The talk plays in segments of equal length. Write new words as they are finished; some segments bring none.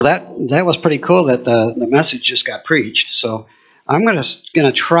That was pretty cool that the message just got preached. So I'm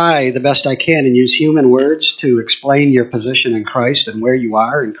gonna try the best I can and use human words to explain your position in Christ and where you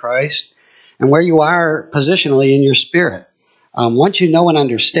are in Christ and where you are positionally in your spirit. Once you know and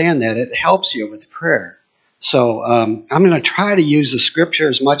understand that, it helps you with prayer. So I'm going to try to use the scripture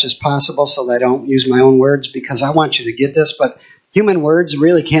as much as possible so that I don't use my own words because I want you to get this. But human words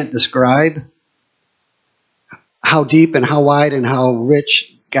really can't describe how deep and how wide and how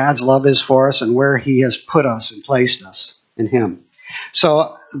rich God's love is for us and where He has put us and placed us in Him.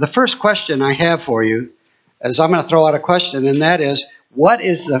 So the first question I have for you is I'm going to throw out a question, and that is, what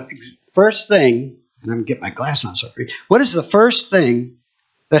is the first thing, and I'm going to get my glass on, sorry. What is the first thing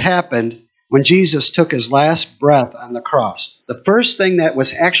that happened when Jesus took His last breath on the cross? The first thing that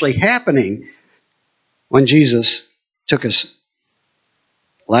was actually happening when Jesus took His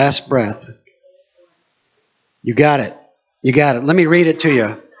last breath. You got it. You got it. Let me read it to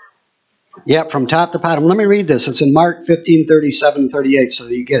you. Yep, from top to bottom. Let me read this. It's in Mark 15:37-38, so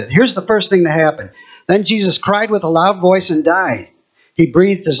that you get it. Here's the first thing that happened. Then Jesus cried with a loud voice and died. He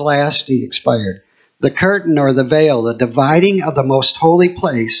breathed his last. He expired. The curtain or the veil, the dividing of the most holy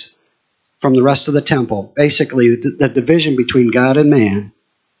place from the rest of the temple, basically the division between God and man,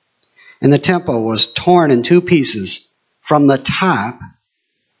 and the temple was torn in two pieces from the top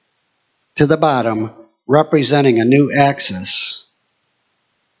to the bottom, representing a new access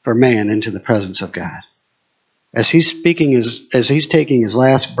for man into the presence of God. As he's taking his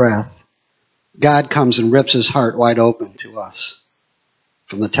last breath, God comes and rips his heart wide open to us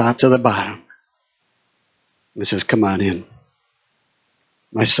from the top to the bottom. He says, come on in.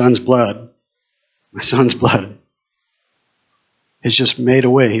 My son's blood has just made a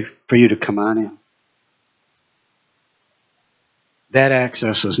way for you to come on in. That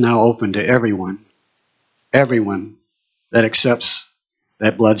access is now open to everyone that accepts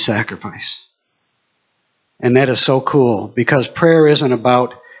that blood sacrifice. And that is so cool because prayer isn't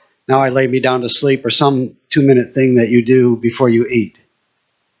about, now I lay me down to sleep, or some 2-minute thing that you do before you eat.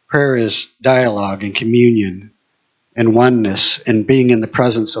 Prayer is dialogue and communion and oneness and being in the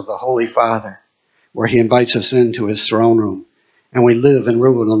presence of the Holy Father, where He invites us into His throne room. And we live and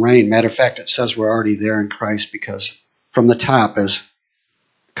rule and reign. Matter of fact, it says we're already there in Christ because from the top, as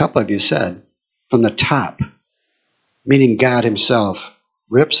a couple of you said, from the top, meaning God Himself,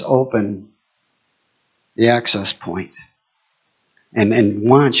 rips open the access point and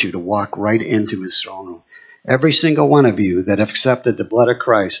wants you to walk right into His throne room. Every single one of you that have accepted the blood of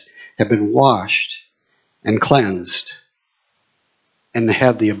Christ have been washed and cleansed and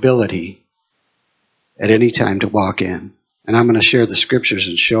have the ability at any time to walk in. And I'm going to share the scriptures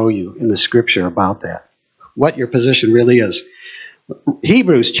and show you in the scripture about that, what your position really is.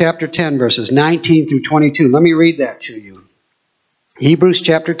 Hebrews chapter 10, verses 19-22. Let me read that to you. Hebrews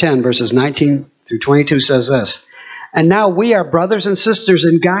chapter 10, verses 19-22 says this. And now we are brothers and sisters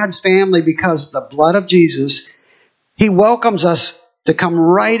in God's family because the blood of Jesus, He welcomes us to come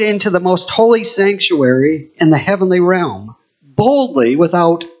right into the most holy sanctuary in the heavenly realm, boldly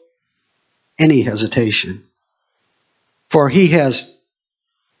without any hesitation. For He has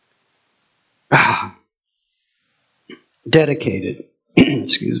dedicated,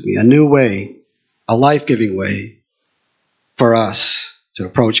 a new way, a life-giving way for us to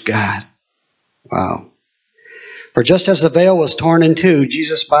approach God. Wow. For just as the veil was torn in two,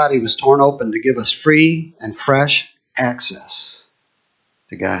 Jesus' body was torn open to give us free and fresh access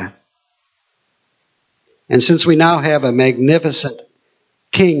to God. And since we now have a magnificent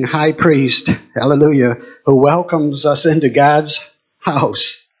King, High Priest, hallelujah, who welcomes us into God's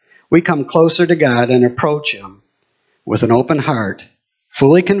house, we come closer to God and approach Him with an open heart,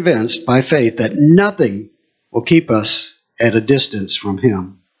 fully convinced by faith that nothing will keep us at a distance from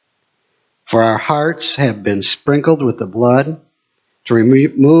Him. For our hearts have been sprinkled with the blood to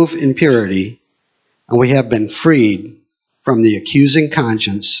remove impurity, and we have been freed from the accusing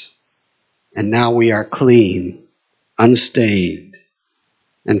conscience, and now we are clean, unstained,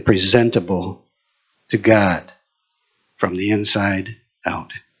 and presentable to God from the inside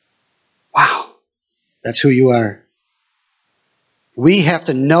out. Wow, that's who you are. We have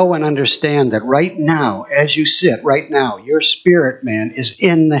to know and understand that right now, as you sit right now, your spirit man is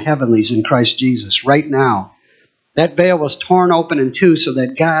in the heavenlies in Christ Jesus right now. That veil was torn open in two so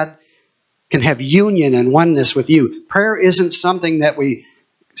that God can have union and oneness with you. Prayer isn't something that we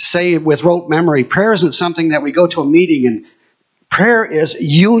say with rote memory. Prayer isn't something that we go to a meeting and prayer is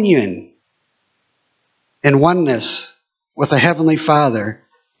union and oneness with the Heavenly Father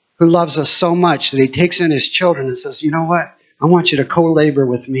who loves us so much that He takes in His children and says, you know what? I want you to co-labor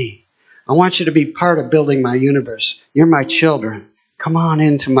with me. I want you to be part of building my universe. You're my children. Come on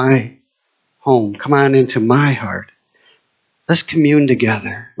into my home. Come on into my heart. Let's commune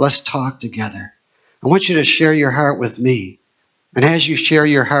together. Let's talk together. I want you to share your heart with me. And as you share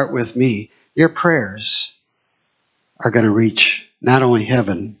your heart with me, your prayers are going to reach not only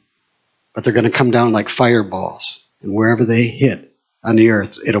heaven, but they're going to come down like fireballs. And wherever they hit on the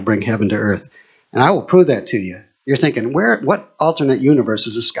earth, it'll bring heaven to earth. And I will prove that to you. You're thinking, what alternate universe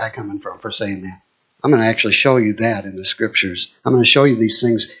is this guy coming from for saying that? I'm going to actually show you that in the scriptures. I'm going to show you these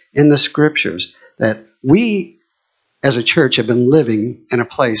things in the scriptures that we as a church have been living in a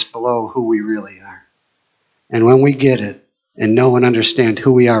place below who we really are. And when we get it and know and understand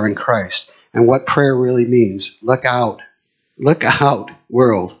who we are in Christ and what prayer really means, look out. Look out,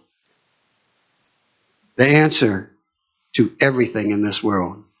 world. The answer to everything in this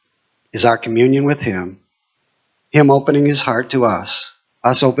world is our communion with Him, Him opening His heart to us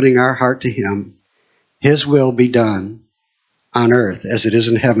opening our heart to Him, His will be done on earth as it is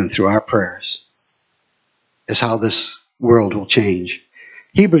in heaven through our prayers, is how this world will change.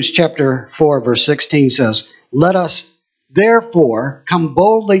 Hebrews chapter 4, verse 16 says, "Let us therefore come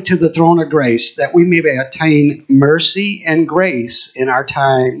boldly to the throne of grace, that we may attain mercy and grace in our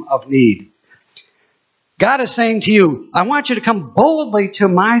time of need." God is saying to you, I want you to come boldly to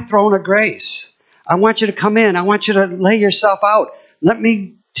my throne of grace. I want you to come in. I want you to lay yourself out. Let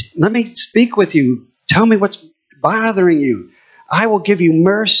me speak with you. Tell me what's bothering you. I will give you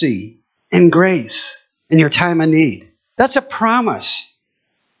mercy and grace in your time of need. That's a promise.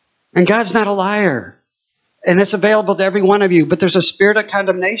 And God's not a liar. And it's available to every one of you. But there's a spirit of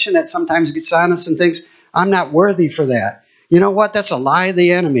condemnation that sometimes gets on us and thinks, I'm not worthy for that. You know what? That's a lie of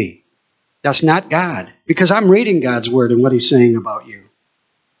the enemy. That's not God. Because I'm reading God's word and what He's saying about you.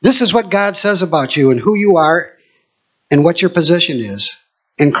 This is what God says about you and who you are and what your position is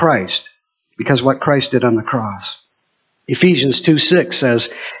in Christ. Because what Christ did on the cross. Ephesians 2:6 says,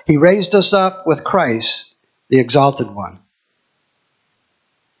 He raised us up with Christ, the exalted one.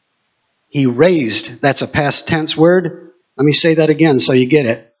 He raised, that's a past tense word. Let me say that again so you get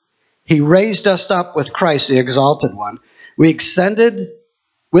it. He raised us up with Christ, the exalted one. We ascended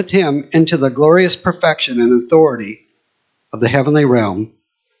with Him into the glorious perfection and authority of the heavenly realm.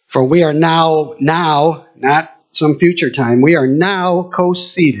 For we are now, not some future time, we are now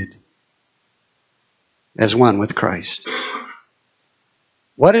co-seated as one with Christ.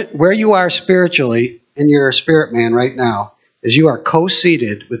 Where you are spiritually, in your spirit man right now, is you are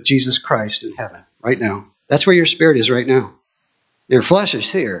co-seated with Jesus Christ in heaven right now. That's where your spirit is right now. Your flesh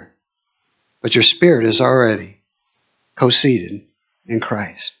is here, but your spirit is already co-seated in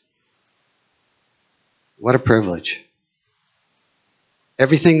Christ. What a privilege.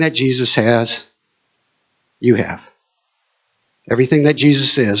 Everything that Jesus has, you have. Everything that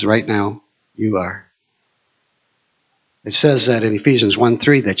Jesus is right now, you are. It says that in Ephesians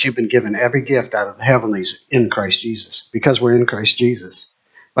 1:3 that you've been given every gift out of the heavenlies in Christ Jesus, because we're in Christ Jesus.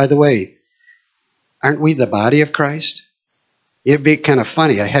 By the way, aren't we the body of Christ? It'd be kind of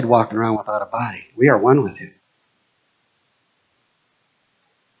funny, a head walking around without a body. We are one with Him.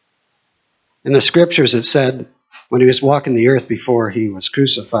 In the scriptures it said, when He was walking the earth before He was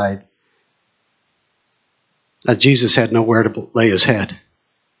crucified, that Jesus had nowhere to lay His head.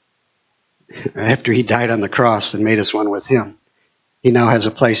 After He died on the cross and made us one with Him, He now has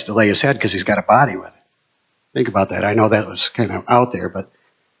a place to lay His head because He's got a body with it. Think about that. I know that was kind of out there, but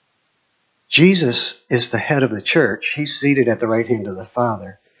Jesus is the head of the church. He's seated at the right hand of the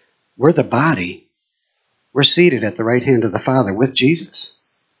Father. We're the body. We're seated at the right hand of the Father with Jesus.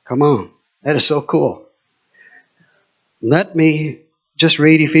 Come on. That is so cool. Let me just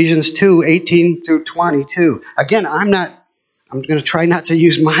read Ephesians 2:18 through 22. Again, I'm going to try not to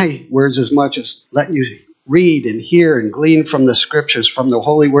use my words as much as letting you read and hear and glean from the scriptures, from the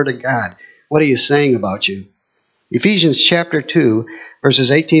holy word of God. What are you saying about you? Ephesians chapter 2, verses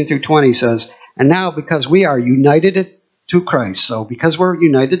 18 through 20 says, And now because we are united to Christ, so because we're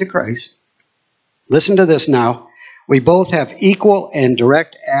united to Christ, listen to this now, we both have equal and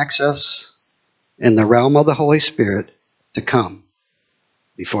direct access in the realm of the Holy Spirit to come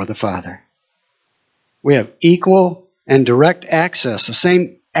before the Father. We have equal and direct access, the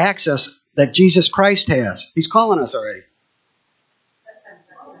same access that Jesus Christ has. He's calling us already.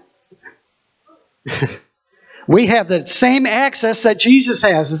 We have the same access that Jesus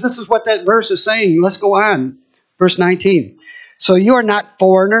has. This is what that verse is saying. Let's go on. Verse 19. So you are not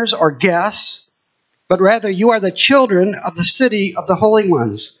foreigners or guests, but rather you are the children of the city of the holy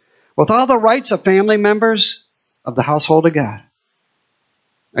ones, with all the rights of family members of the household of God.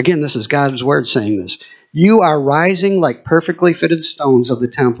 Again, this is God's word saying this. You are rising like perfectly fitted stones of the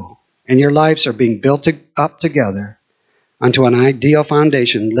temple, and your lives are being built up together unto an ideal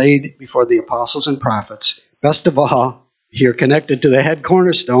foundation laid before the apostles and prophets. Best of all, you're connected to the head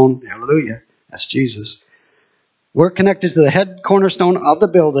cornerstone. Hallelujah. That's Jesus. We're connected to the head cornerstone of the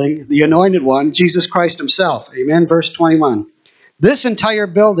building, the anointed one, Jesus Christ himself. Amen. Verse 21. This entire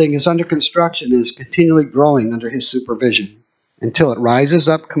building is under construction and is continually growing under his supervision until it rises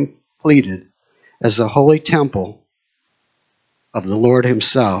up completed as the holy temple of the Lord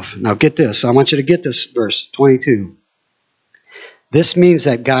himself. Now get this. I want you to get this verse 22. This means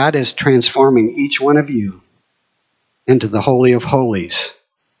that God is transforming each one of you into the Holy of Holies,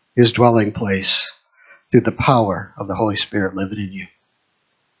 his dwelling place, through the power of the Holy Spirit living in you.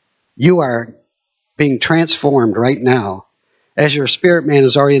 You are being transformed right now, as your spirit man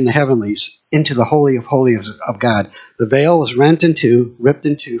is already in the heavenlies, into the Holy of Holies of God. The veil was ripped in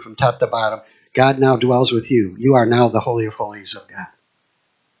two from top to bottom. God now dwells with you. You are now the Holy of Holies of God.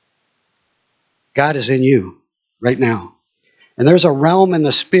 God is in you right now. And there's a realm in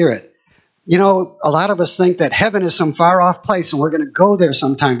the spirit. You know, a lot of us think that heaven is some far off place and we're going to go there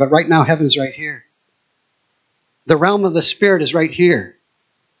sometime, but right now heaven's right here. The realm of the spirit is right here.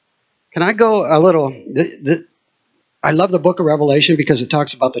 Can I go a little... I love the book of Revelation because it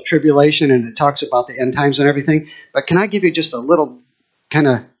talks about the tribulation and it talks about the end times and everything. But can I give you just a little kind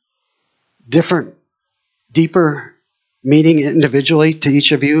of different, deeper meaning individually to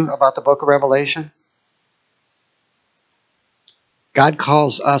each of you about the book of Revelation? God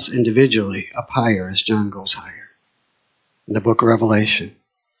calls us individually up higher as John goes higher in the book of Revelation.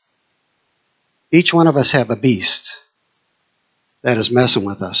 Each one of us have a beast that is messing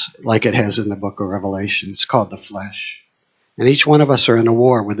with us like it has in the book of Revelation. It's called the flesh. And each one of us are in a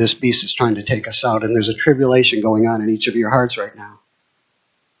war where this beast is trying to take us out. And there's a tribulation going on in each of your hearts right now.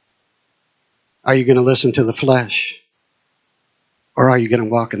 Are you going to listen to the flesh? Or are you going to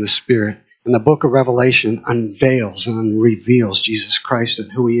walk in the Spirit? And the book of Revelation unveils and reveals Jesus Christ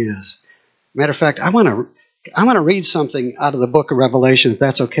and who he is. Matter of fact, I want to read something out of the book of Revelation, if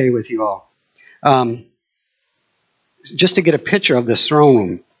that's okay with you all. Just to get a picture of this throne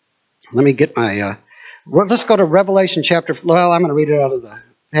room. Let me get my... well, let's go to Revelation chapter... Well, I'm going to read it out of the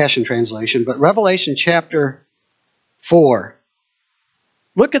Passion Translation. But Revelation chapter 4.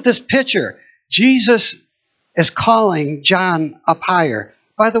 Look at this picture. Jesus is calling John up higher.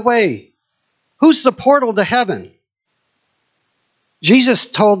 By the way, who's the portal to heaven? Jesus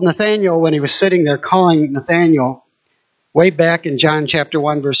told Nathanael when he was sitting there calling Nathanael, way back in John chapter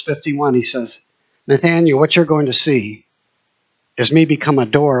 1, verse 51, he says, Nathanael, what you're going to see is me become a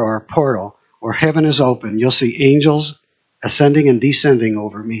door or a portal, or heaven is open. You'll see angels ascending and descending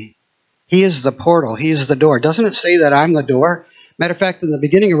over me. He is the portal. He is the door. Doesn't it say that I'm the door? Matter of fact, in the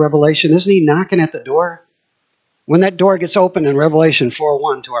beginning of Revelation, isn't he knocking at the door? When that door gets open in Revelation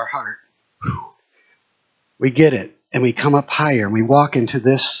 4:1 to our heart, we get it, and we come up higher, and we walk into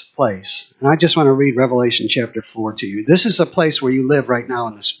this place. And I just want to read Revelation chapter 4 to you. This is a place where you live right now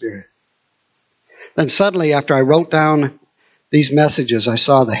in the Spirit. Then suddenly, after I wrote down these messages, I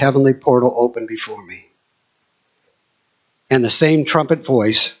saw the heavenly portal open before me. And the same trumpet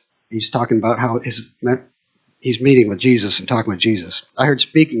voice, he's talking about how he's meeting with Jesus and talking with Jesus. I heard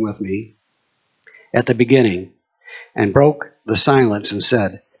speaking with me at the beginning and broke the silence and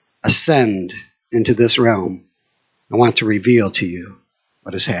said, ascend into this realm. I want to reveal to you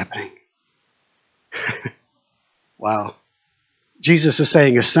what is happening. Wow. Jesus is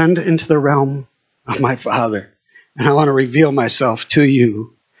saying, ascend into the realm of my Father. And I want to reveal myself to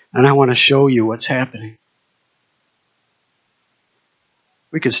you. And I want to show you what's happening.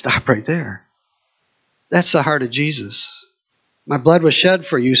 We could stop right there. That's the heart of Jesus. My blood was shed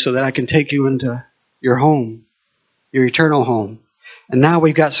for you so that I can take you into your home, your eternal home. And now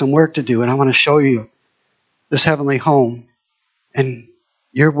we've got some work to do. And I want to show you this heavenly home. And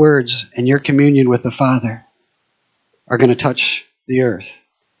your words and your communion with the Father are going to touch the earth.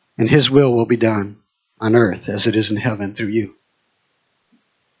 And his will be done on earth as it is in heaven through you.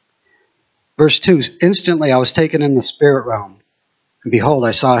 Verse 2, instantly I was taken in the spirit realm. And behold,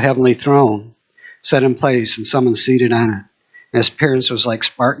 I saw a heavenly throne set in place and someone seated on it. And his appearance was like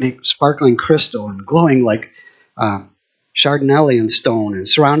sparkling crystal and glowing like sardonylian stone. And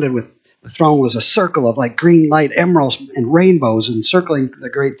surrounded with the throne was a circle of like green light, emeralds, and rainbows encircling the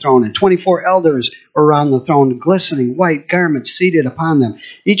great throne. And 24 elders were around the throne, glistening white garments seated upon them,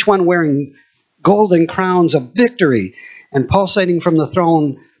 each one wearing golden crowns of victory. And pulsating from the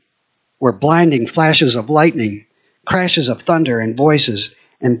throne were blinding flashes of lightning, crashes of thunder and voices.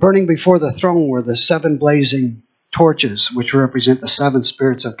 And burning before the throne were the seven blazing torches, which represent the seven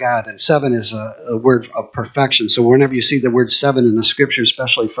spirits of God. And seven is a word of perfection. So whenever you see the word seven in the scripture,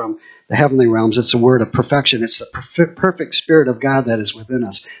 especially from the heavenly realms, it's a word of perfection. It's the perfect spirit of God that is within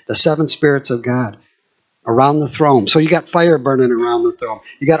us. The seven spirits of God around the throne. So you got fire burning around the throne.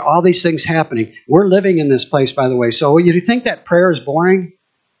 You got all these things happening. We're living in this place, by the way. So you think that prayer is boring?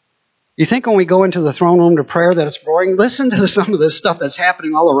 You think when we go into the throne room to prayer that it's boring? Listen to some of this stuff that's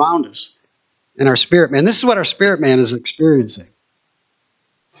happening all around us in our spirit man. This is what our spirit man is experiencing.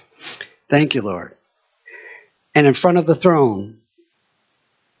 Thank you, Lord. And in front of the throne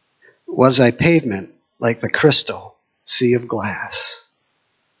was a pavement like the crystal sea of glass.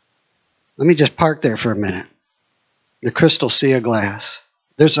 Let me just park there for a minute. The crystal sea of glass.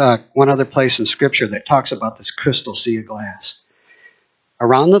 There's one other place in Scripture that talks about this crystal sea of glass.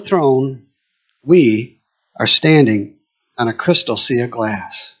 Around the throne, we are standing on a crystal sea of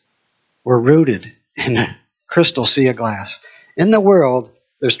glass. We're rooted in a crystal sea of glass. In the world,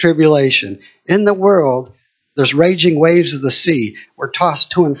 there's tribulation. In the world, there's raging waves of the sea. We're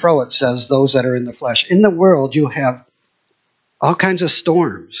tossed to and fro, it says, those that are in the flesh. In the world, you have all kinds of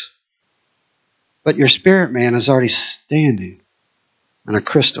storms. But your spirit man is already standing on a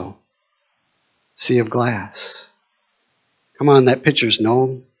crystal sea of glass. Come on, that picture's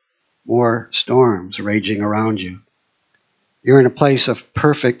no more storms raging around you. You're in a place of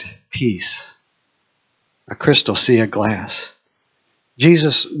perfect peace, a crystal sea of glass.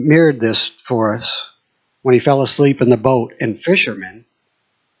 Jesus mirrored this for us when he fell asleep in the boat, and fishermen,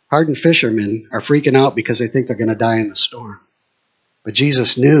 hardened fishermen, are freaking out because they think they're going to die in the storm. But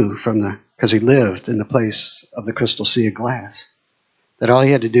Jesus knew because he lived in the place of the crystal sea of glass, that all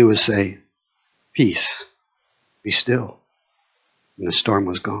he had to do was say, peace, be still. And the storm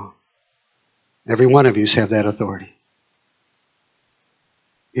was gone. Every one of you have that authority.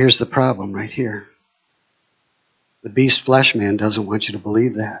 Here's the problem right here. The beast flesh man doesn't want you to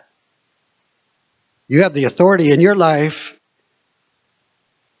believe that. You have the authority in your life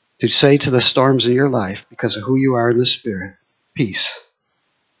to say to the storms in your life, because of who you are in the Spirit, peace,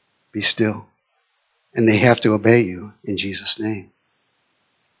 be still. And they have to obey you in Jesus' name.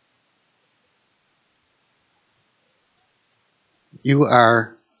 You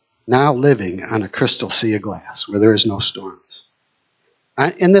are now living on a crystal sea of glass where there is no storms.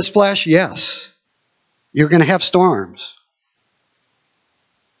 In this flesh, yes, you're going to have storms.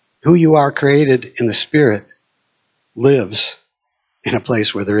 Who you are created in the Spirit lives in a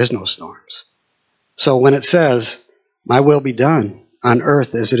place where there is no storms. So when it says, my will be done on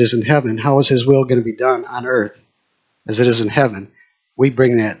earth as it is in heaven, how is his will going to be done on earth as it is in heaven? We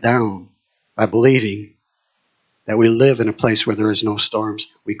bring that down by believing that we live in a place where there is no storms.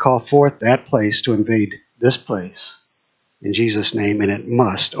 We call forth that place to invade this place in Jesus' name, and it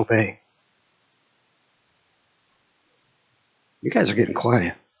must obey. You guys are getting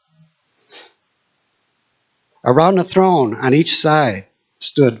quiet. Around the throne on each side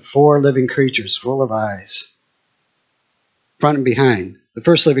stood 4 living creatures full of eyes, front and behind. The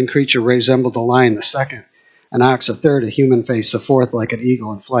first living creature resembled a lion, the second an ox, the third a human face, the fourth like an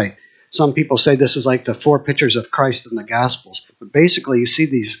eagle in flight. Some people say this is like the 4 pictures of Christ in the Gospels. But basically you see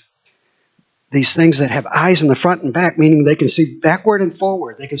these things that have eyes in the front and back, meaning they can see backward and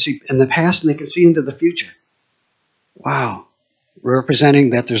forward. They can see in the past and they can see into the future. Wow.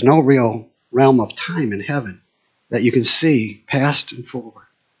 Representing that there's no real realm of time in heaven, that you can see past and forward.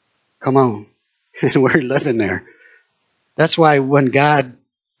 Come on. And we're living there. That's why when God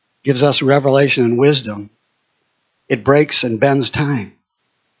gives us revelation and wisdom, it breaks and bends time.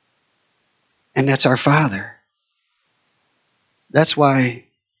 And that's our Father. That's why,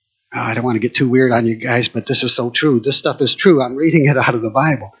 I don't want to get too weird on you guys, but this is so true. This stuff is true. I'm reading it out of the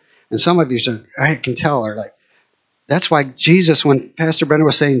Bible. And some of you, I can tell, are like, that's why Jesus, when Pastor Brendan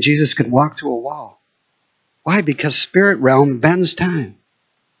was saying Jesus could walk through a wall. Why? Because spirit realm bends time.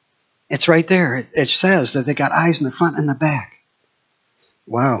 It's right there. It says that they got eyes in the front and the back.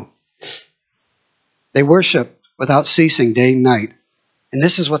 Wow. They worship without ceasing day and night. And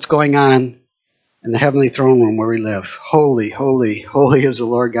this is what's going on in the heavenly throne room where we live. Holy, holy, holy is the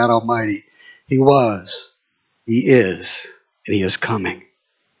Lord God Almighty. He was, he is, and he is coming.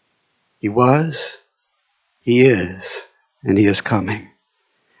 He was, he is, and he is coming.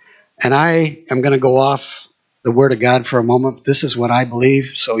 And I am going to go off the Word of God for a moment. This is what I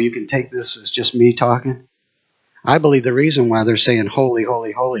believe, so you can take this as just me talking. I believe the reason why they're saying holy,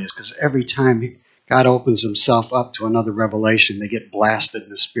 holy, holy is because every time God opens himself up to another revelation, they get blasted in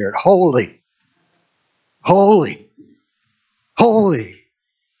the Spirit. Holy, holy, holy.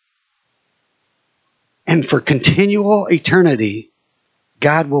 And for continual eternity,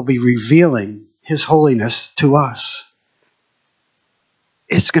 God will be revealing his holiness to us.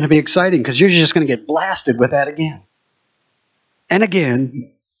 It's going to be exciting because you're just going to get blasted with that again. And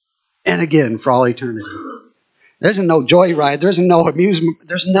again. And again for all eternity. There isn't no joyride. There isn't no amusement.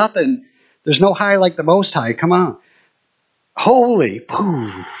 There's nothing. There's no high like the Most High. Come on. Holy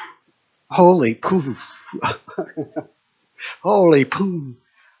poof. Holy poof. Holy poof.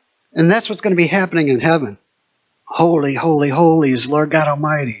 And that's what's going to be happening in heaven. Holy, holy, holy is Lord God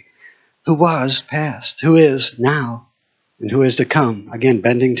Almighty, who was past, who is now, and who is to come. Again,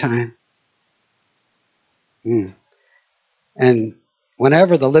 bending time. And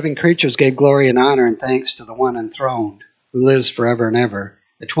whenever the living creatures gave glory and honor and thanks to the one enthroned, who lives forever and ever,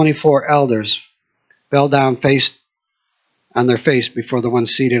 the 24 elders fell down on their face before the one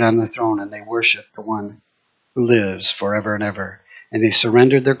seated on the throne, and they worshiped the one who lives forever and ever. And they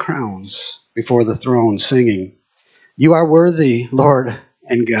surrendered their crowns before the throne, singing, "You are worthy, Lord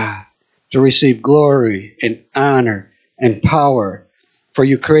and God, to receive glory and honor and power, for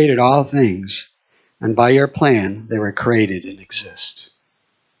you created all things, and by your plan they were created and exist."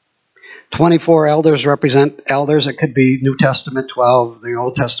 24 elders represent elders. It could be New Testament 12, the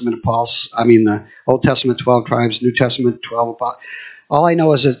Old Testament apostles. The Old Testament 12 tribes, New Testament 12 apostles. All I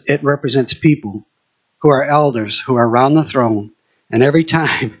know is that it represents people who are elders, who are around the throne, and every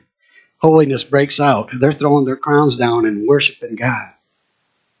time holiness breaks out, they're throwing their crowns down and worshiping God.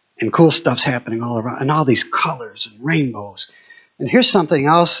 And cool stuff's happening all around, and all these colors and rainbows. And here's something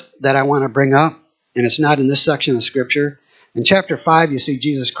else that I want to bring up, and it's not in this section of Scripture. In chapter 5, you see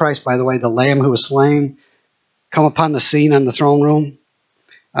Jesus Christ, by the way, the Lamb who was slain, come upon the scene on the throne room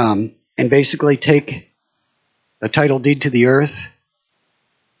and basically take the title deed to the earth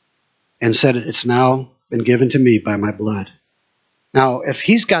and said, "It's now been given to me by my blood." Now, if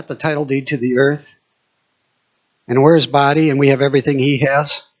he's got the title deed to the earth, and we're his body, and we have everything he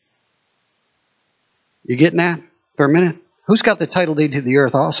has, you getting that for a minute? Who's got the title deed to the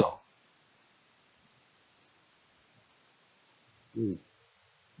earth also?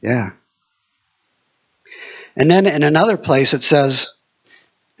 Yeah. And then in another place it says,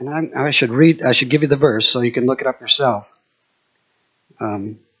 and I should give you the verse so you can look it up yourself.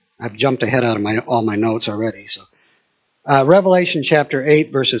 I've jumped ahead out of all my notes already. So Revelation chapter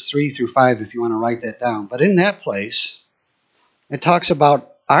 8, verses 3 through 5, if you want to write that down. But in that place, it talks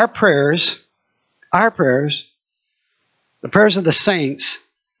about our prayers, the prayers of the saints,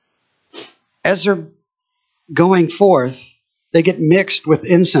 as they're going forth, they get mixed with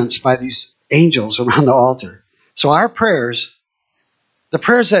incense by these angels around the altar. So our prayers, the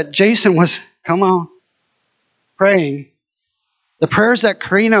prayers that Jason was, praying, the prayers that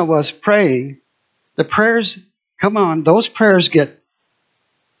Karina was praying, the prayers, those prayers get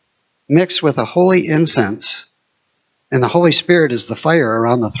mixed with a holy incense. And the Holy Spirit is the fire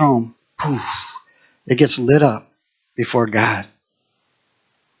around the throne. Poof, it gets lit up before God.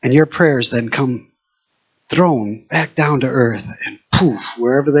 And your prayers then come thrown back down to earth, and poof,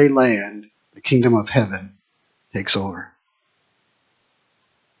 wherever they land, the kingdom of heaven takes over.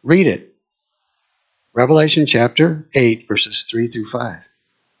 Read it. Revelation chapter 8, verses 3 through 5.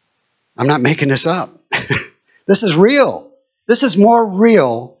 I'm not making this up. This is real. This is more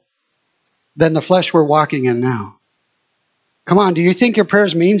real than the flesh we're walking in now. Come on, do you think your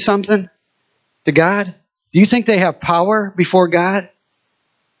prayers mean something to God? Do you think they have power before God?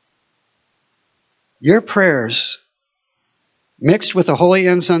 Your prayers, mixed with the holy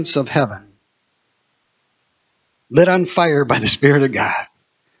incense of heaven, lit on fire by the Spirit of God,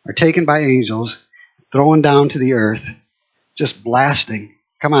 are taken by angels, thrown down to the earth, just blasting.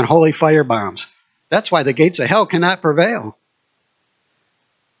 Come on, holy fire bombs. That's why the gates of hell cannot prevail.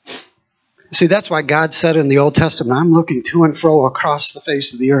 See, that's why God said in the Old Testament, "I'm looking to and fro across the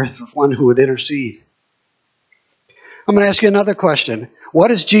face of the earth for one who would intercede." I'm going to ask you another question.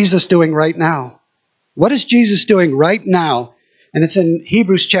 What is Jesus doing right now? What is Jesus doing right now? And it's in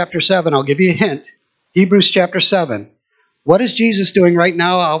Hebrews chapter 7. I'll give you a hint. Hebrews chapter 7. What is Jesus doing right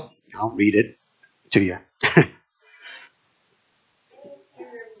now? I'll read it to you.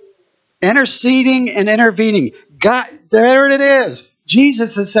 Interceding and intervening. God, there it is.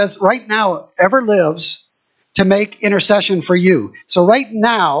 Jesus, it says, right now, ever lives to make intercession for you. So right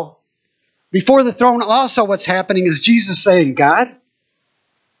now, before the throne, also what's happening is Jesus saying, "God,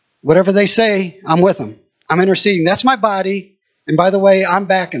 whatever they say, I'm with them. I'm interceding. That's my body. And by the way, I'm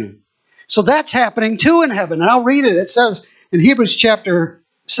backing them." So that's happening too in heaven. And I'll read it. It says in Hebrews chapter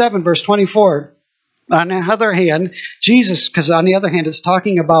 7, verse 24, on the other hand, Jesus, because on the other hand, it's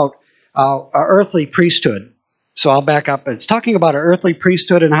talking about our earthly priesthood. So I'll back up. It's talking about our earthly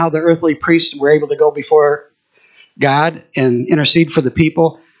priesthood and how the earthly priests were able to go before God and intercede for the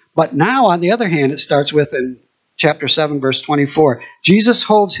people. But now, on the other hand, it starts with in chapter 7, verse 24, Jesus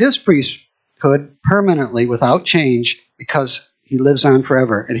holds his priesthood permanently without change because he lives on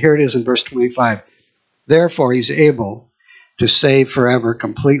forever. And here it is in verse 25. Therefore, he's able to save forever,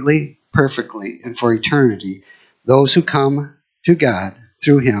 completely, perfectly, and for eternity those who come to God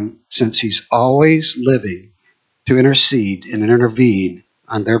through him, since he's always living to intercede and intervene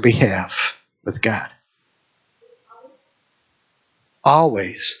on their behalf with God.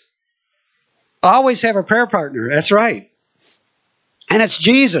 Always. Always have a prayer partner. That's right. And it's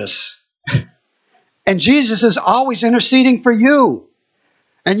Jesus. And Jesus is always interceding for you.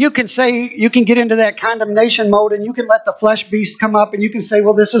 And you can say, you can get into that condemnation mode and you can let the flesh beast come up and you can say,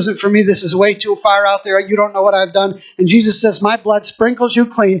 well, this isn't for me. This is way too far out there. You don't know what I've done. And Jesus says, my blood sprinkles you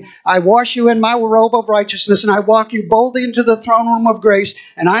clean. I wash you in my robe of righteousness and I walk you boldly into the throne room of grace.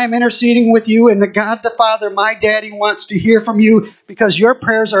 And I am interceding with you. And the God the Father, my daddy, wants to hear from you because your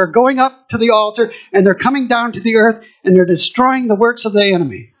prayers are going up to the altar and they're coming down to the earth and they're destroying the works of the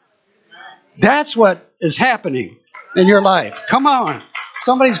enemy. That's what is happening in your life. Come on.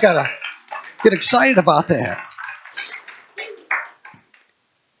 Somebody's got to get excited about that.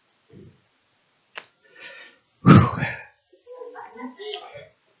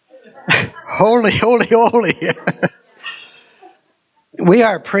 Holy, holy, holy. We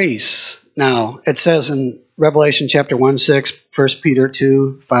are priests now. It says in Revelation chapter 1, 6, 1 Peter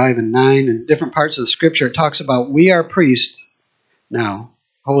 2, 5, and 9, and different parts of the scripture, it talks about we are priests now,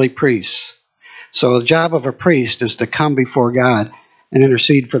 holy priests. So the job of a priest is to come before God and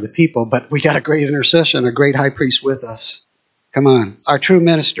intercede for the people, but we got a great intercession, a great high priest with us. Come on. Our true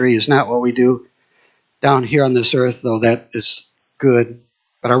ministry is not what we do down here on this earth, though that is good.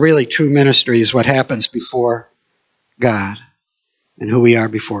 But our really true ministry is what happens before God and who we are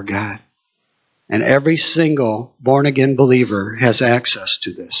before God. And every single born-again believer has access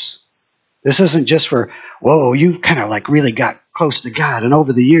to this. This isn't just for, whoa, you kind of like really got close to God, and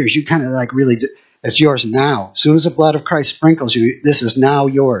over the years you kind of like really, it's yours now. As soon as the blood of Christ sprinkles you, this is now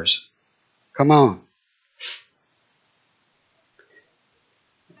yours. Come on.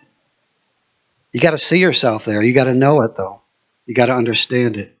 You got to see yourself there. You got to know it, though. You got to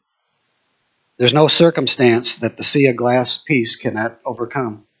understand it. There's no circumstance that the sea of glass piece cannot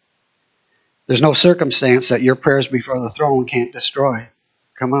overcome. There's no circumstance that your prayers before the throne can't destroy.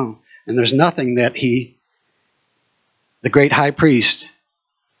 Come on. And there's nothing that he, the great high priest,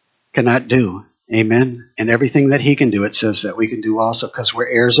 cannot do. Amen. And everything that he can do, it says that we can do also because we're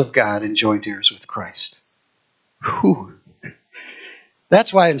heirs of God and joint heirs with Christ. Whew.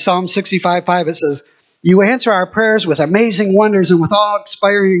 That's why in Psalm 65:5 it says, you answer our prayers with amazing wonders and with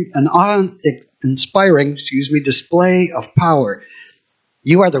awe-inspiring display of power.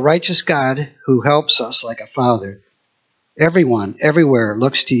 You are the righteous God who helps us like a father. Everyone, everywhere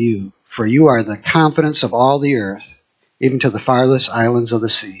looks to you, for you are the confidence of all the earth, even to the farthest islands of the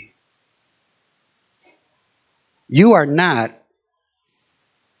sea. You are not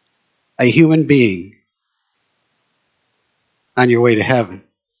a human being on your way to heaven.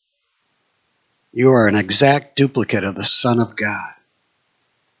 You are an exact duplicate of the Son of God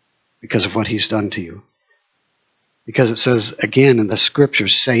because of what he's done to you. Because it says, again, and the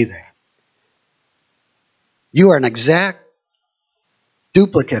scriptures say that. You are an exact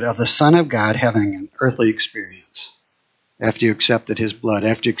duplicate of the Son of God having an earthly experience after you accepted his blood,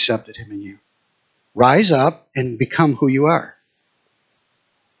 after you accepted him in you. Rise up and become who you are.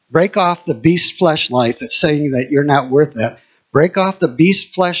 Break off the beast flesh life that's saying that you're not worth that. Break off the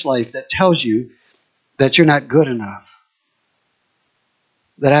beast flesh life that tells you that you're not good enough,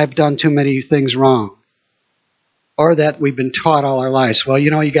 that I've done too many things wrong, or that we've been taught all our lives. Well,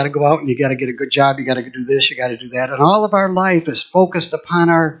 you got to go out and you got to get a good job, you got to do this, you got to do that. And all of our life is focused upon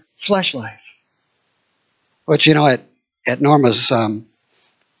our flesh life. But at Norma's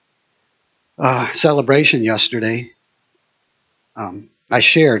celebration yesterday, I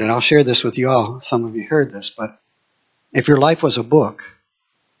shared, and I'll share this with you all. Some of you heard this, but if your life was a book,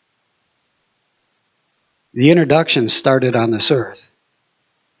 the introduction started on this earth,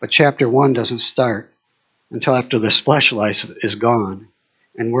 but chapter 1 doesn't start until after this flesh life is gone,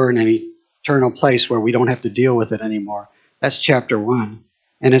 and we're in an eternal place where we don't have to deal with it anymore. That's chapter 1,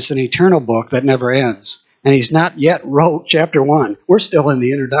 and it's an eternal book that never ends. And he's not yet wrote chapter 1. We're still in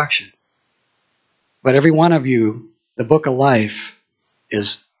the introduction. But every one of you, the book of life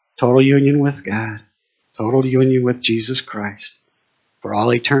is total union with God, total union with Jesus Christ for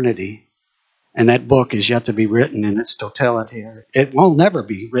all eternity. And that book is yet to be written in its totality. It will never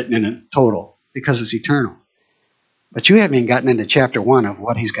be written in a total because it's eternal. But you haven't even gotten into chapter 1 of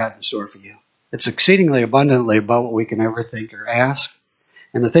what he's got in store for you. It's exceedingly abundantly above what we can ever think or ask.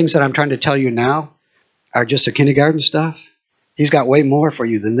 And the things that I'm trying to tell you now are just the kindergarten stuff. He's got way more for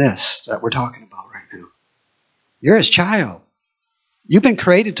you than this that we're talking about right now. You're his child. You've been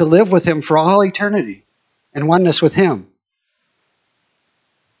created to live with him for all eternity in oneness with him.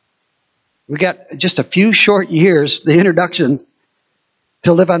 We got just a few short years, the introduction,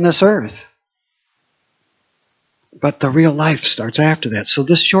 to live on this earth. But the real life starts after that. So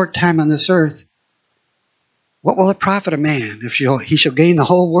this short time on this earth, what will it profit a man if he shall gain the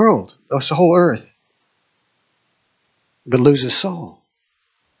whole world, the whole earth, but lose his soul?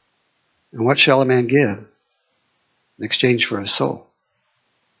 And what shall a man give in exchange for his soul?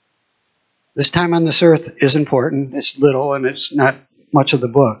 This time on this earth is important. It's little and it's not much of the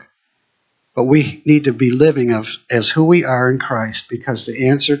book. But we need to be living as who we are in Christ, because the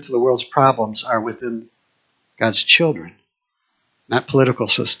answer to the world's problems are within God's children, not political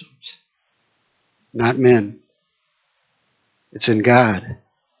systems, not men. It's in God.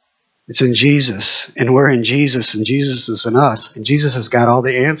 It's in Jesus, and we're in Jesus, and Jesus is in us, and Jesus has got all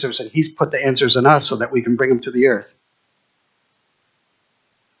the answers, and he's put the answers in us so that we can bring them to the earth.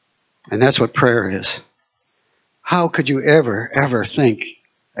 And that's what prayer is. How could you ever think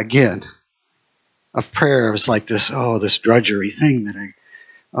again of prayer as like this, this drudgery thing that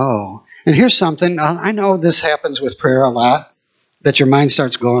And here's something. I know this happens with prayer a lot, that your mind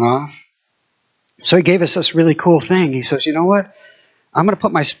starts going off. So he gave us this really cool thing. He says, you know what? I'm going to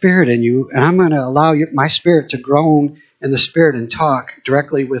put my spirit in you, and I'm going to allow my spirit to groan in the spirit and talk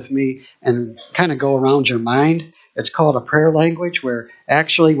directly with me and kind of go around your mind. It's called a prayer language, where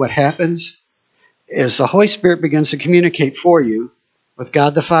actually what happens is the Holy Spirit begins to communicate for you with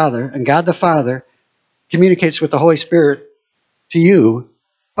God the Father, and God the Father communicates with the Holy Spirit to you,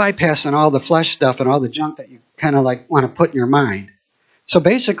 bypassing all the flesh stuff and all the junk that you kind of like want to put in your mind. So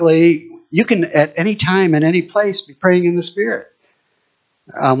basically, you can at any time and any place be praying in the Spirit.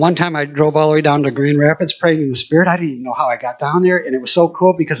 One time I drove all the way down to Grand Rapids praying in the Spirit. I didn't even know how I got down there, and it was so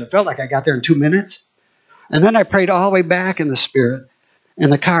cool because it felt like I got there in 2 minutes. And then I prayed all the way back in the Spirit in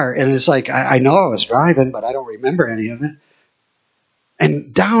the car, and it's like I know I was driving, but I don't remember any of it.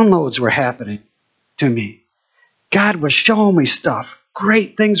 And downloads were happening to me. God was showing me stuff.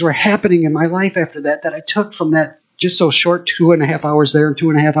 Great things were happening in my life after that I took from that just so short 2.5 hours there and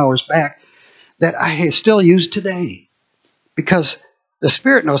 2.5 hours back that I still use today. Because the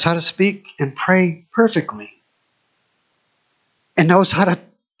Spirit knows how to speak and pray perfectly, and knows how to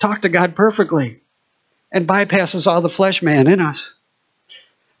talk to God perfectly, and bypasses all the flesh man in us.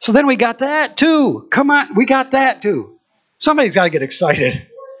 So then we got that too. Come on, we got that too. Somebody's got to get excited.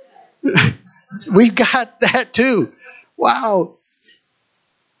 We got that too. Wow.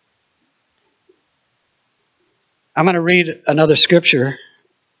 I'm going to read another scripture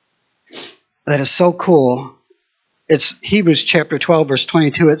that is so cool. It's Hebrews chapter 12, verse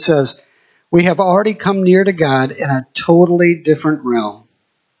 22. It says, we have already come near to God in a totally different realm.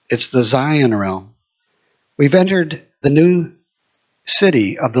 It's the Zion realm. We've entered the new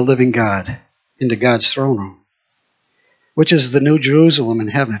city of the living God into God's throne room, which is the new Jerusalem in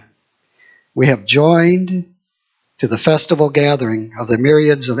heaven. We have joined to the festival gathering of the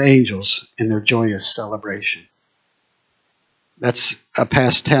myriads of angels in their joyous celebration. That's a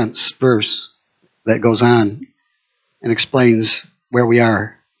past tense verse that goes on and explains where we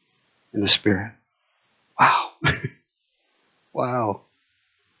are in the Spirit. Wow. Wow.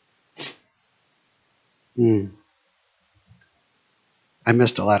 I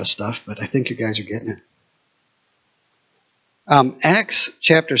missed a lot of stuff, but I think you guys are getting it. Acts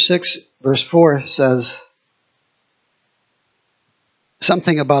chapter 6, verse 4 says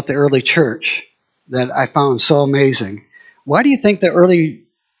something about the early church that I found so amazing. Why do you think the early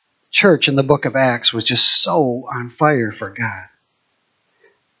church in the book of Acts was just so on fire for God?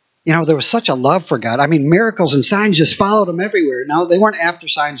 You know, there was such a love for God. I mean, miracles and signs just followed them everywhere. Now, they weren't after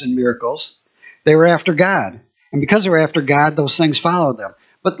signs and miracles. They were after God. And because they were after God, those things followed them.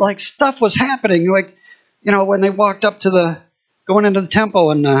 But, like, stuff was happening. Like, you know, when they walked up to going into the temple,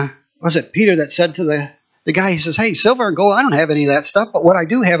 and was it Peter that said to the guy, he says, hey, silver and gold, I don't have any of that stuff, but what I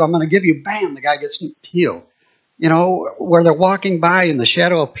do have, I'm going to give you. Bam, the guy gets healed. You know, where they're walking by and the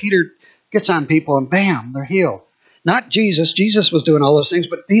shadow of Peter gets on people, and bam, they're healed. Not Jesus. Jesus was doing all those things,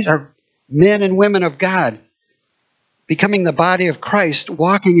 but these are men and women of God becoming the body of Christ,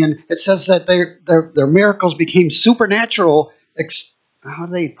 walking in. It says that their miracles became supernatural. How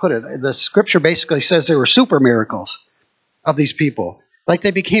do they put it? The scripture basically says they were super miracles of these people. Like they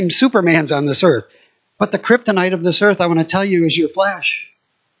became supermans on this earth. But the kryptonite of this earth, I want to tell you, is your flesh.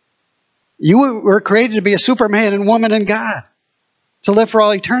 You were created to be a superman and woman in God, to live for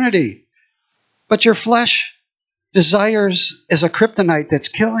all eternity. But your flesh desires is a kryptonite that's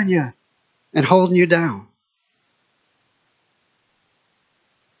killing you and holding you down.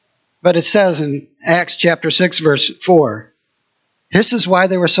 But it says in Acts chapter 6, verse 4, this is why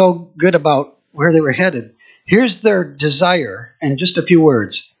they were so good about where they were headed. Here's their desire in just a few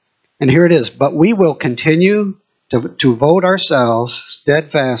words. And here it is. But we will continue to devote ourselves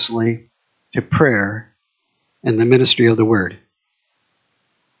steadfastly to prayer and the ministry of the word.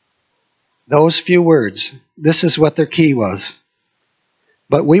 Those few words, this is what their key was.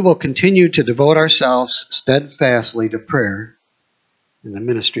 But we will continue to devote ourselves steadfastly to prayer and the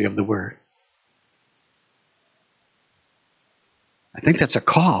ministry of the word. I think that's a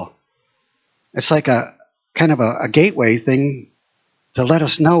call. It's like a kind of a gateway thing to let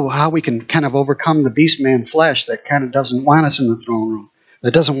us know how we can kind of overcome the beast man flesh that kind of doesn't want us in the throne room,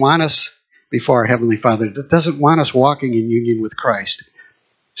 that doesn't want us before our Heavenly Father, that doesn't want us walking in union with Christ.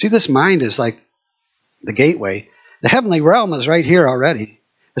 See, this mind is like the gateway. The heavenly realm is right here already.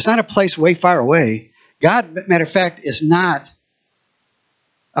 It's not a place way far away. God, matter of fact, is not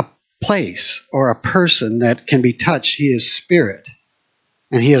a place or a person that can be touched. He is spirit,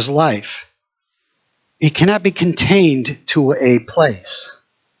 and He is life. He cannot be contained to a place.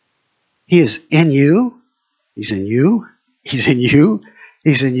 He is in you. He's in you. He's in you.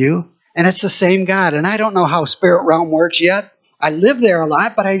 He's in you. And it's the same God. And I don't know how spirit realm works yet. I live there a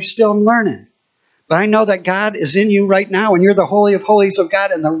lot, but I still am learning. But I know that God is in you right now, and you're the Holy of Holies of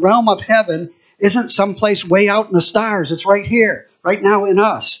God. And the realm of heaven isn't someplace way out in the stars. It's right here, right now in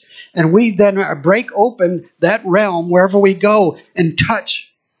us. And we then break open that realm wherever we go and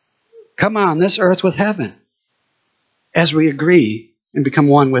touch, come on, this earth with heaven, as we agree and become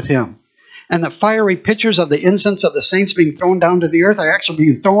one with Him. And the fiery pictures of the incense of the saints being thrown down to the earth are actually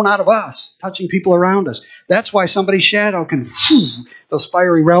being thrown out of us, touching people around us. That's why somebody's shadow can, those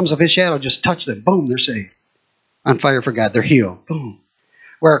fiery realms of his shadow just touch them. Boom, they're saved. On fire for God, they're healed. Boom.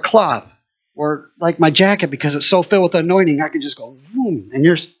 Wear a cloth, or like my jacket, because it's so filled with anointing, I can just go, boom,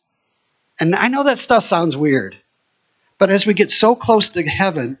 and I know that stuff sounds weird. But as we get so close to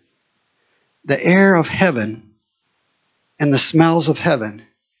heaven, the air of heaven and the smells of heaven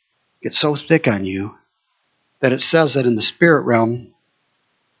get so thick on you that it says that in the spirit realm,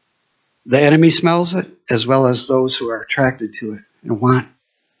 the enemy smells it as well as those who are attracted to it and want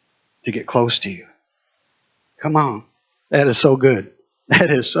to get close to you. Come on. That is so good.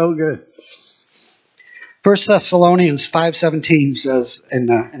 That is so good. 1 Thessalonians 5:17 says,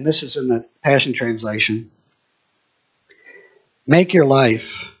 and this is in the Passion Translation, make your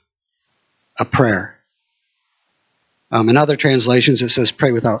life a prayer. In other translations, it says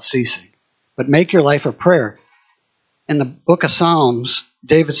pray without ceasing. But make your life a prayer. In the book of Psalms,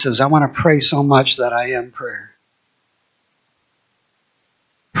 David says, I want to pray so much that I am prayer.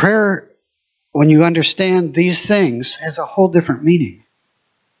 Prayer, when you understand these things, has a whole different meaning.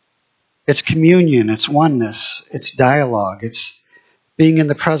 It's communion, it's oneness, it's dialogue, it's being in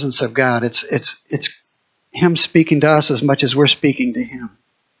the presence of God. It's Him speaking to us as much as we're speaking to Him.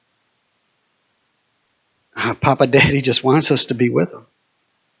 Papa Daddy just wants us to be with Him.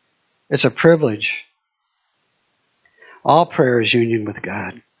 It's a privilege. All prayer is union with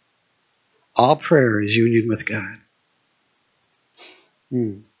God. All prayer is union with God.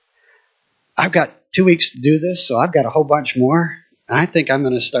 I've got 2 weeks to do this, so I've got a whole bunch more. I think I'm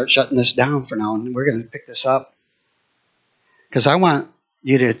going to start shutting this down for now, and we're going to pick this up. Because I want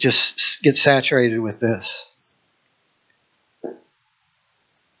you to just get saturated with this.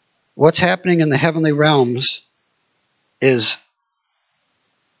 What's happening in the heavenly realms is,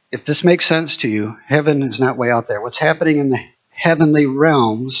 if this makes sense to you, heaven is not way out there. What's happening in the heavenly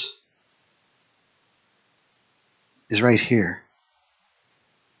realms is right here.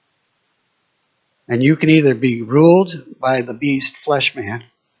 And you can either be ruled by the beast, flesh man.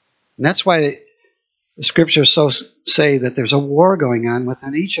 And that's why the scriptures say that there's a war going on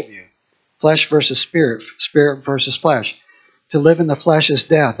within each of you. Flesh versus spirit, spirit versus flesh. To live in the flesh is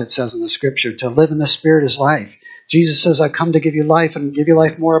death, it says in the scripture. To live in the spirit is life. Jesus says, I've come to give you life and give you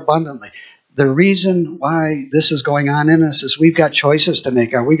life more abundantly. The reason why this is going on in us is we've got choices to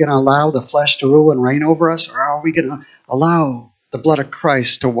make. Are we going to allow the flesh to rule and reign over us? Or are we going to allow the blood of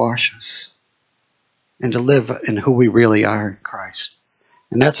Christ to wash us and to live in who we really are in Christ?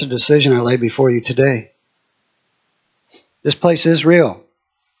 And that's a decision I lay before you today. This place is real.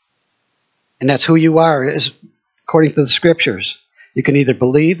 And that's who you are, is according to the scriptures. You can either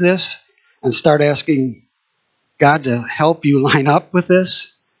believe this and start asking God to help you line up with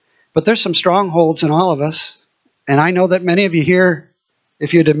this. But there's some strongholds in all of us. And I know that many of you here,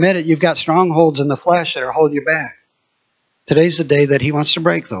 if you'd admit it, you've got strongholds in the flesh that are holding you back. Today's the day that He wants to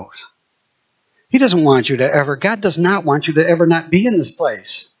break those. He doesn't want you to ever, God does not want you to ever not be in this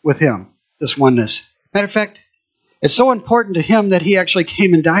place with Him, this oneness. Matter of fact, it's so important to Him that He actually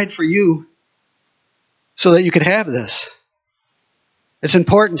came and died for you so that you could have this. It's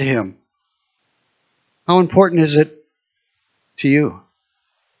important to Him. How important is it to you?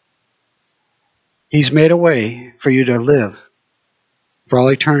 He's made a way for you to live for all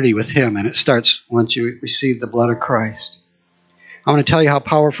eternity with Him, and it starts once you receive the blood of Christ. I want to tell you how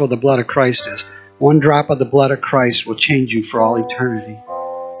powerful the blood of Christ is. One drop of the blood of Christ will change you for all eternity.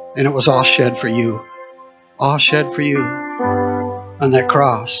 And it was all shed for you. All shed for you on that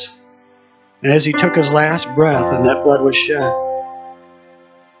cross. And as He took His last breath and that blood was shed,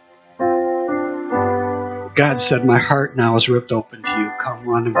 God said, my heart now is ripped open to you. Come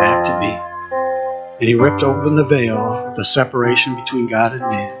running back to me. And He ripped open the veil, the separation between God and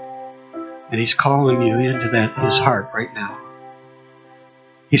man. And He's calling you into His heart right now.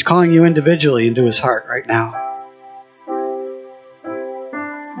 He's calling you individually into His heart right now.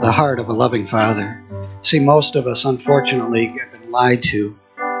 The heart of a loving Father. See, most of us, unfortunately, have been lied to.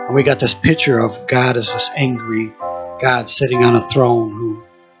 And we got this picture of God as this angry God sitting on a throne who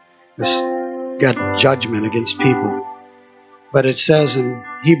has got judgment against people. But it says in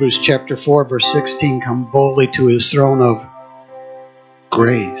Hebrews chapter 4, verse 16, come boldly to His throne of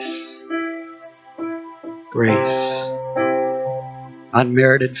grace. Grace.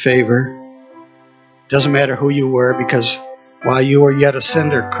 Unmerited favor. Doesn't matter who you were, because while you were yet a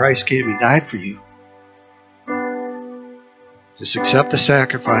sinner, Christ came and died for you. Just accept the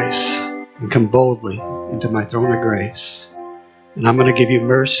sacrifice and come boldly into my throne of grace. And I'm going to give you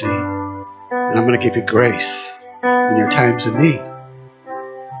mercy. And I'm going to give you grace in your times of need.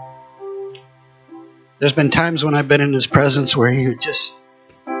 There's been times when I've been in His presence where He would just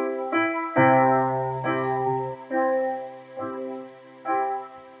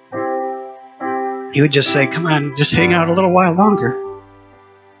say, come on, just hang out a little while longer.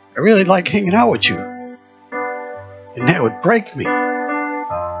 I really like hanging out with you. And that would break me.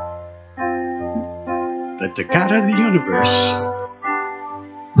 That the God of the universe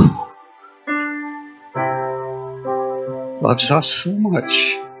loves us so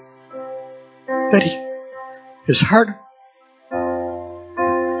much that His heart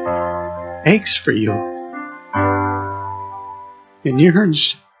aches for you and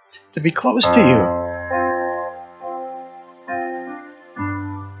yearns to be close to you.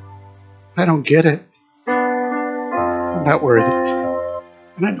 I don't get it. I'm not worthy.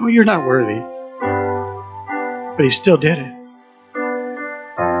 And I know you're not worthy. But He still did it.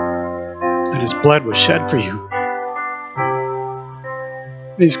 And His blood was shed for you.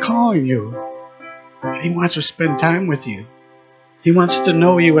 And He's calling you. And He wants to spend time with you. He wants to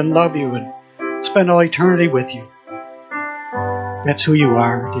know you and love you and spend all eternity with you. That's who you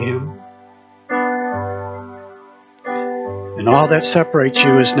are to Him. And all that separates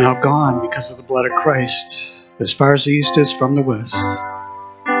you is now gone because of the blood of Christ, as far as the east is from the west.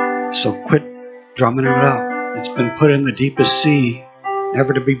 So quit drumming it up. It's been put in the deepest sea,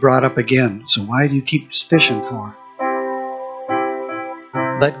 never to be brought up again. So why do you keep fishing for?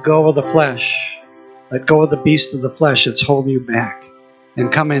 Let go of the flesh. Let go of the beast of the flesh that's holding you back.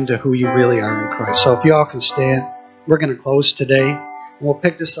 And come into who you really are in Christ. So if you all can stand, we're going to close today. And we'll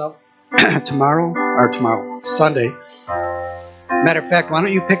pick this up Sunday. Matter of fact, why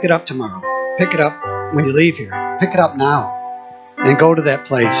don't you pick it up tomorrow? Pick it up when you leave here. Pick it up now. And go to that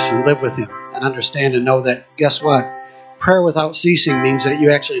place and live with Him. And understand and know that, guess what? Prayer without ceasing means that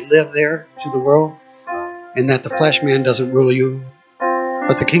you actually live there to the world. And that the flesh man doesn't rule you.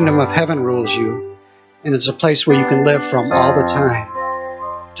 But the kingdom of heaven rules you. And it's a place where you can live from all the time.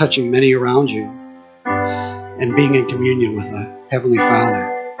 Touching many around you. And being in communion with the Heavenly Father.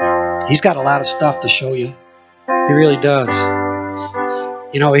 He's got a lot of stuff to show you. He really does.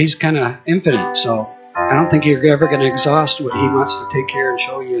 You know, He's kind of infinite, so I don't think you're ever going to exhaust what He wants to take care and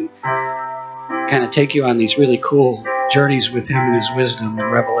show you and kind of take you on these really cool journeys with Him and His wisdom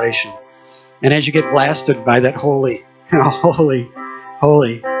and revelation. And as you get blasted by that holy,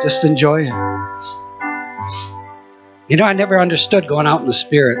 just enjoy it. You know, I never understood going out in the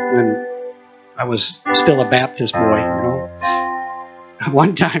Spirit when I was still a Baptist boy, you know.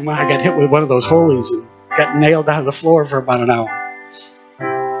 One time I got hit with one of those holies and got nailed out of the floor for about an hour.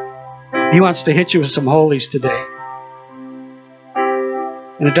 He wants to hit you with some holies today.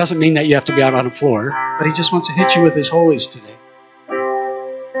 And it doesn't mean that you have to be out on the floor, but He just wants to hit you with His holies today.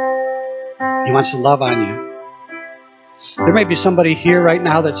 He wants to love on you. There may be somebody here right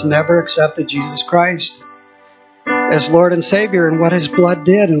now that's never accepted Jesus Christ as Lord and Savior and what His blood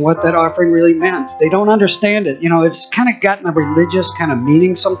did and what that offering really meant. They don't understand it. You know, it's kind of gotten a religious kind of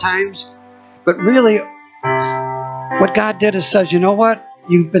meaning sometimes. But really, what God did is says, you know what?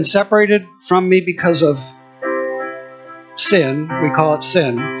 You've been separated from me because of sin. We call it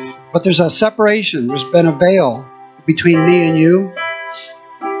sin. But there's a separation. There's been a veil between me and you.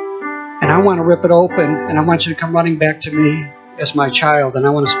 And I want to rip it open, and I want you to come running back to me as my child, and I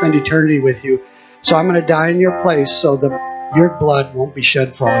want to spend eternity with you. So I'm going to die in your place so that your blood won't be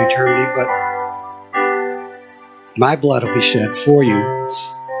shed for all eternity, but my blood will be shed for you.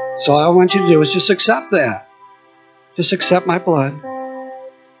 So all I want you to do is just accept that. Just accept my blood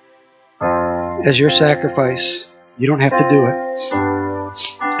as your sacrifice. You don't have to do it.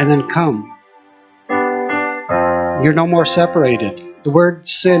 And then come. You're no more separated. The word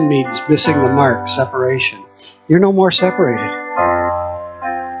sin means missing the mark, separation. You're no more separated.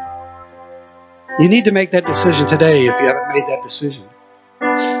 You need to make that decision today if you haven't made that decision.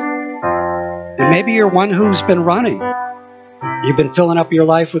 And maybe you're one who's been running. You've been filling up your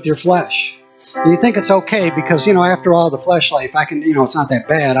life with your flesh. And you think it's okay because, after all, the flesh life, I can, it's not that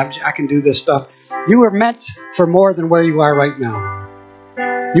bad. I can do this stuff. You were meant for more than where you are right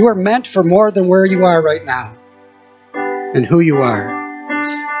now. You are meant for more than where you are right now and who you are.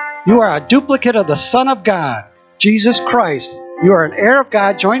 You are a duplicate of the Son of God, Jesus Christ. You are an heir of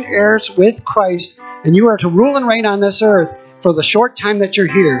God, joint heirs with Christ, and you are to rule and reign on this earth for the short time that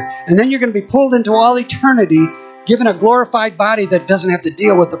you're here. And then you're going to be pulled into all eternity, given a glorified body that doesn't have to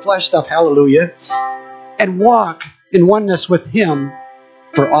deal with the flesh stuff, hallelujah, and walk in oneness with Him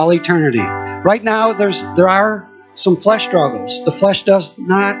for all eternity. Right now, there are some flesh struggles. The flesh does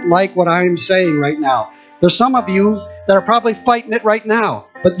not like what I'm saying right now. There's some of you that are probably fighting it right now,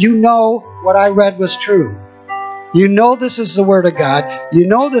 but you know what I read was true. You know this is the Word of God. You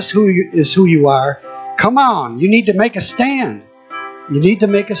know this is who you are. Come on, you need to make a stand. You need to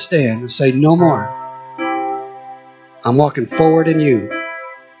make a stand and say, no more. I'm walking forward in you.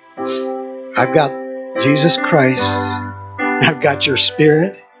 I've got Jesus Christ. I've got your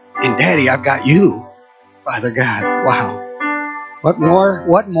Spirit. And Daddy, I've got you, Father God. Wow. What more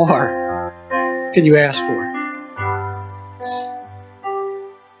can you ask for?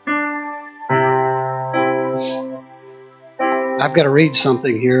 I've got to read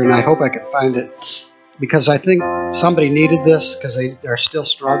something here, and I hope I can find it, because I think somebody needed this because they're still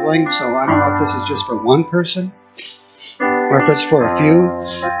struggling. So I don't know if this is just for one person or if it's for a few.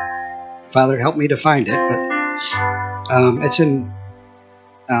 Father, help me to find it. But it's in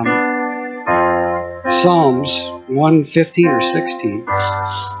Psalms 115 or 16.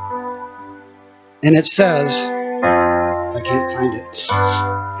 And it says, I can't find it.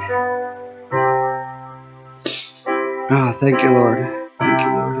 Ah, thank you, Lord. Thank you,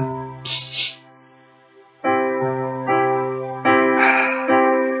 Lord.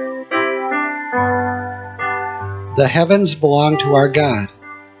 The heavens belong to our God,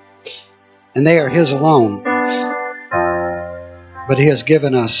 and they are His alone. But He has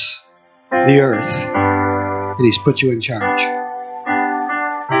given us the earth, and He's put you in charge.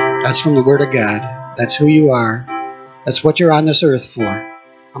 That's from the Word of God. That's who you are. That's what you're on this earth for.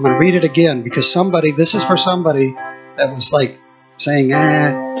 I'm going to read it again because this is for somebody that was like saying,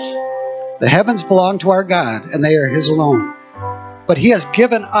 the heavens belong to our God, and they are His alone. But He has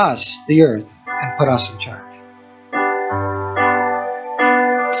given us the earth and put us in charge.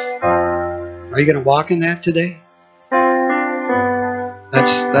 Are you going to walk in that today?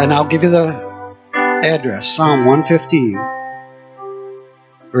 And I'll give you the address, Psalm 115,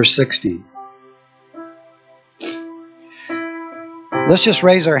 verse 16. Let's just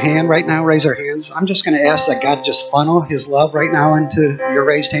raise our hand right now. Raise our hands. I'm just going to ask that God just funnel His love right now into your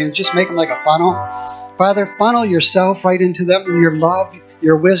raised hands. Just make them like a funnel. Father, funnel yourself right into them, your love,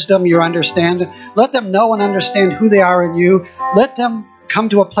 your wisdom, your understanding. Let them know and understand who they are in you. Let them come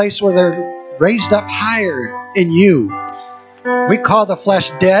to a place where they're raised up higher in you. We call the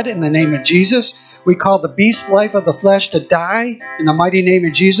flesh dead in the name of Jesus. We call the beast life of the flesh to die in the mighty name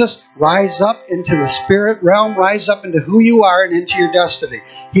of Jesus. Rise up into the spirit realm. Rise up into who you are and into your destiny.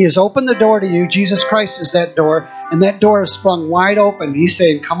 He has opened the door to you. Jesus Christ is that door, and that door is sprung wide open. He's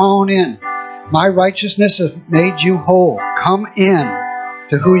saying, come on in. My righteousness has made you whole. Come in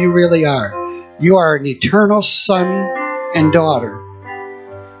to who you really are. You are an eternal son and daughter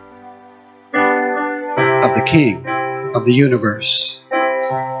of the King of the universe.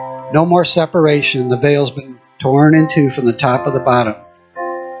 No more separation. The veil's been torn in two from the top of the bottom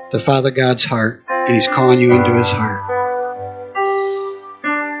to Father God's heart, and He's calling you into His heart.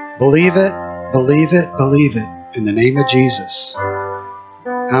 Believe it, believe it, believe it in the name of Jesus.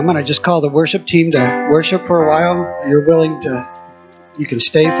 I'm going to just call the worship team to worship for a while. You're willing to, you can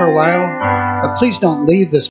stay for a while, but please don't leave this